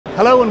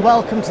Hello and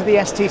welcome to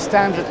the ST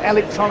stand at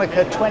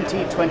Electronica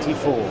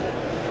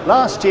 2024.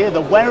 Last year, the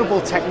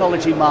wearable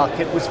technology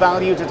market was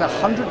valued at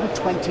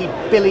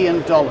 $120 billion,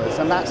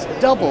 and that's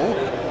double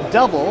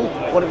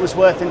what it was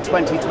worth in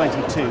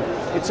 2022.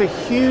 It's a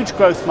huge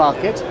growth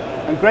market,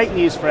 and great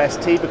news for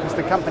ST because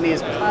the company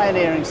is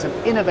pioneering some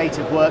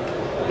innovative work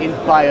in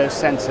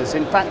biosensors.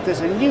 In fact,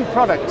 there's a new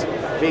product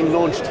being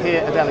launched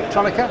here at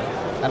Electronica,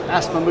 and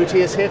Asma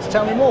Muti is here to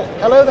tell me more.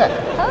 Hello there.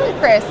 Hello,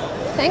 Chris.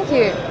 Thank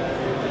you.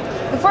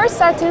 Before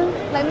starting,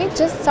 let me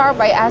just start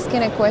by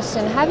asking a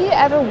question. Have you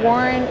ever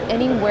worn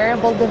any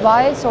wearable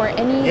device or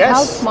any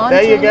health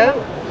monitor? Yes, there you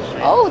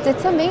go. Oh,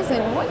 that's amazing.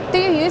 What do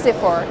you use it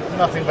for?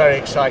 Nothing very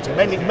exciting.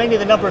 Mainly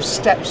the number of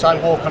steps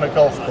I walk on a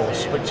golf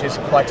course, which is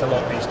quite a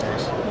lot these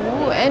days.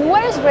 Ooh, and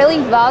what is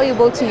really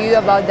valuable to you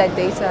about that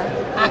data?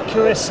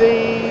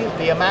 Accuracy,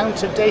 the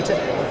amount of data,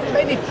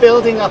 maybe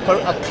building up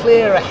a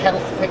clearer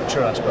health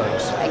picture, I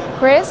suppose.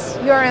 Chris,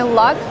 you're in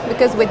luck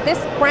because with this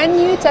brand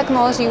new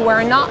technology,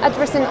 we're not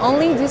addressing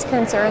only these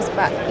concerns,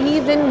 but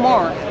even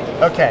more.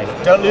 Okay,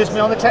 don't lose me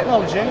on the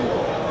technology,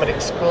 but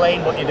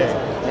explain what you're doing.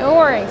 No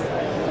worries.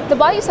 The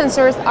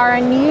biosensors are a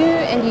new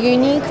and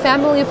unique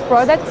family of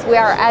products we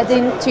are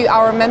adding to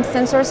our MEMS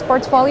sensors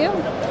portfolio,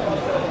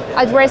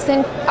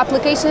 addressing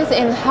applications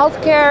in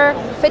healthcare,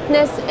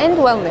 fitness, and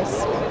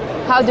wellness.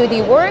 How do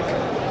they work?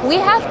 We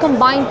have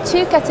combined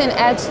two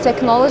cutting-edge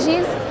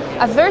technologies,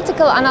 a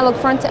vertical analog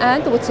front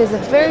end, which is a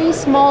very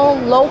small,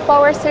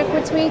 low-power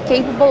circuitry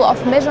capable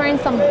of measuring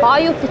some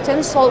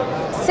biopotential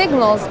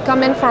signals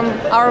coming from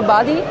our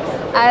body,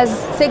 as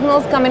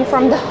signals coming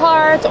from the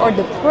heart or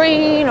the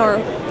brain or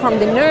from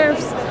the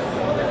nerves.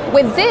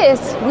 With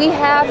this, we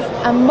have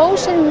a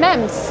motion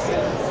MEMS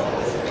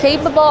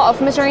capable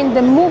of measuring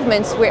the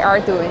movements we are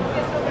doing.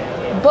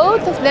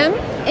 Both of them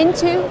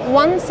into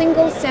one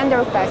single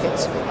standard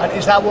package. And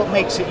is that what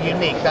makes it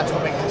unique? That's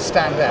what makes it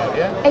stand out,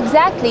 yeah?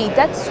 Exactly.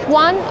 That's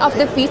one of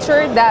the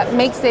features that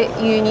makes it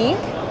unique,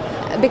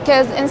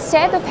 because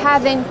instead of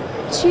having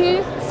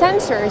two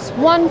sensors,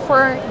 one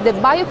for the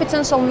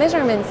biopotential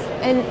measurements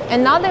and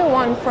another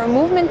one for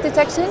movement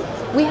detection,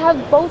 we have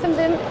both of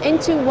them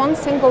into one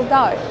single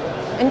die,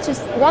 into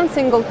one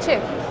single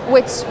chip,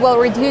 which will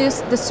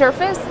reduce the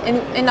surface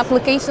in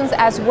applications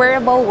as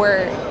wearable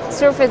where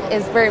surface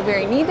is very,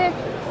 very needed.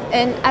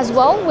 And as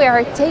well, we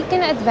are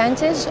taking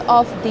advantage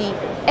of the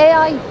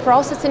AI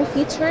processing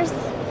features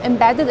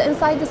embedded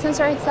inside the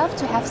sensor itself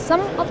to have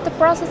some of the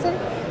processing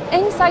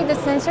inside the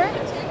sensor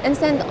and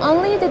send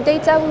only the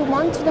data we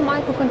want to the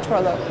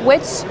microcontroller,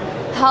 which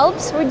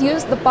helps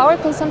reduce the power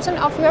consumption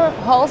of your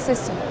whole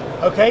system.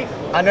 Okay,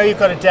 I know you've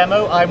got a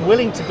demo. I'm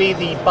willing to be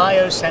the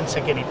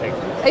biosensor guinea pig.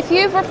 If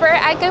you prefer,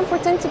 I can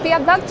pretend to be a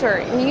doctor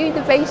and you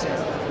the patient.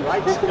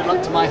 Right, good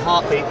luck to my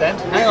heartbeat then.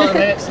 Hang on a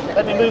minute,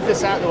 let me move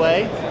this out of the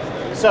way.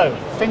 So,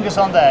 fingers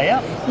on there,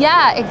 yeah?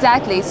 Yeah,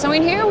 exactly. So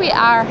in here we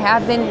are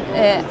having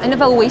an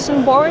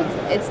evaluation board.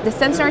 It's the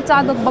Sensor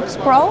Toggle Box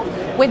Pro.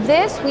 With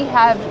this we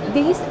have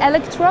these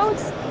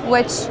electrodes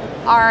which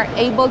are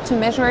able to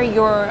measure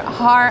your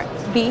heart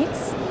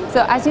beats.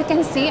 So as you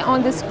can see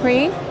on the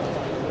screen,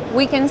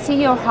 we can see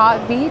your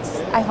heartbeats.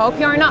 I hope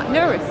you're not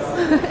nervous.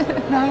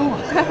 No.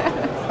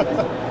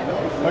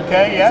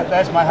 Okay, yeah,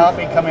 there's my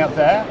heartbeat coming up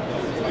there.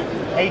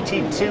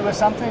 82 or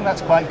something,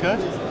 that's quite good.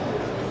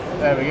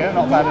 There we go,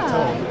 not bad at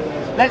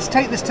all. Let's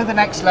take this to the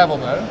next level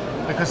though,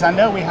 because I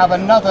know we have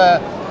another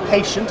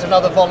patient,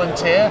 another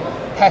volunteer,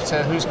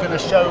 Petter, who's going to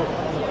show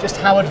just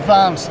how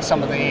advanced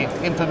some of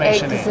the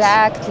information is.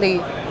 Exactly.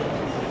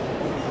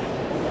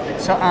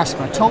 So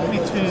Asma, talk me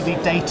through the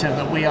data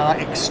that we are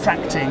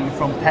extracting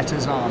from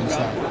Petter's arms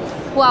then.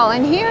 Well,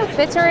 in here,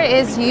 Petter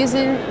is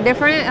using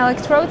different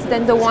electrodes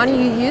than the one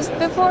you used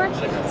before.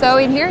 So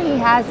in here, he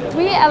has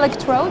 3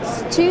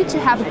 electrodes, 2 to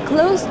have a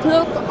closed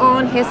loop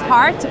on his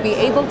heart to be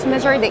able to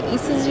measure the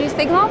ECG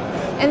signal,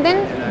 and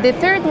then the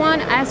third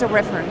one as a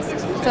reference.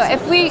 So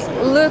if we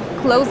look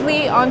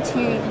closely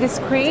onto the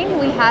screen,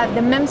 we have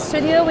the MEMS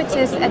Studio, which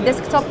is a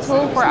desktop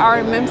tool for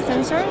our MEMS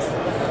sensors.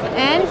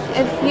 And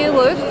if you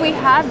look, we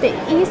have the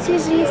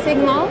ECG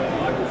signal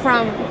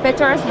from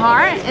Petter's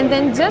heart, and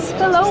then just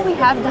below we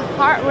have the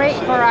heart rate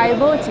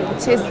variability,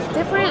 which is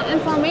different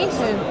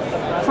information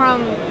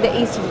from the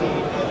ECG.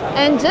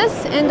 And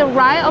just in the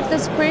right of the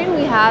screen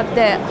we have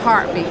the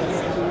heartbeats.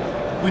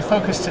 We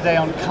focus today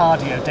on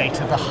cardio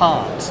data, the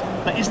heart,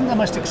 but isn't the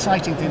most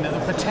exciting thing that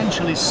the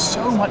potential is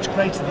so much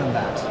greater than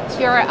that?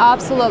 You're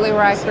absolutely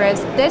right,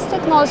 Chris. This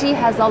technology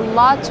has a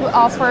lot to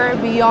offer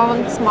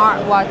beyond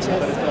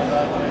smartwatches.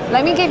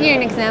 Let me give you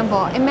an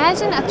example.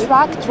 Imagine a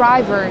truck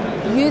driver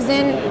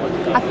using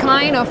a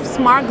kind of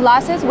smart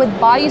glasses with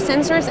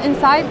biosensors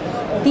inside.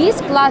 These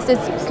glasses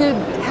could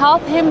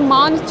help him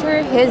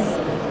monitor his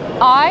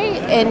eye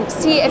and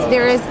see if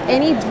there is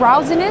any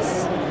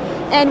drowsiness.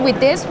 And with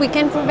this, we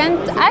can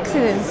prevent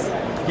accidents.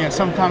 Yeah,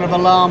 some kind of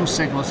alarm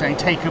signal saying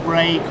take a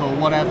break or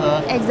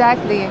whatever.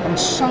 Exactly. And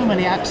so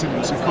many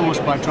accidents are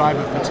caused by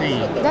driver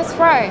fatigue. That's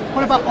right.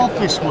 What about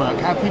office work?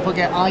 How people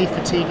get eye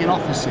fatigue in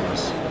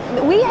offices?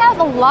 We have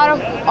a lot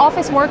of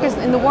office workers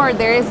in the world.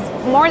 There is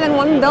more than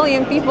 1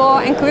 billion people,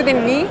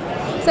 including me.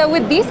 So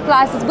with these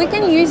glasses, we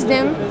can use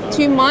them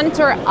to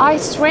monitor eye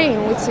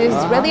strain, which is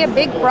really a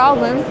big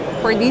problem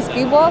for these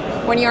people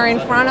when you're in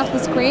front of the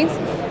screens,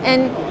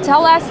 and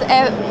tell us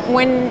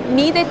when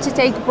needed to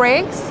take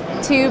breaks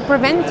to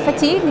prevent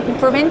fatigue,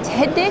 prevent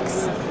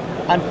headaches.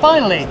 And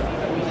finally,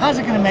 how's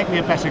it going to make me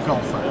a better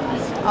golfer?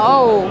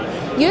 Oh,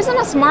 using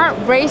a smart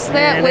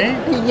bracelet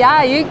with,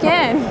 yeah, you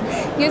can.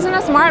 Using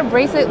a smart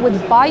bracelet with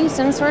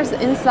biosensors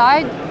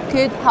inside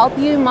could help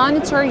you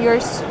monitor your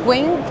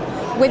swing.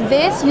 With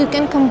this, you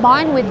can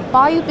combine with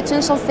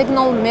biopotential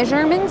signal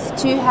measurements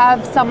to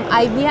have some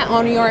idea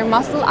on your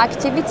muscle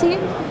activity.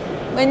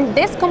 And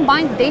this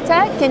combined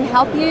data can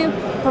help you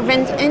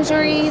prevent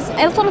injuries,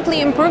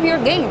 ultimately improve your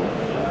game.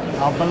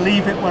 I'll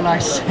believe it when I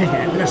see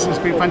it. Listen, it's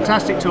been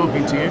fantastic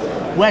talking to you.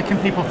 Where can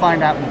people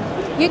find out more?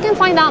 You can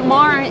find out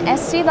more on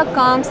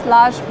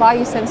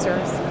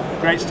st.com/biosensors.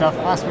 Great stuff.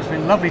 Asma, it's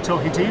been lovely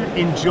talking to you.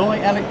 Enjoy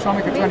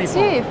Electronica 24. Me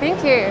too.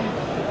 Thank you.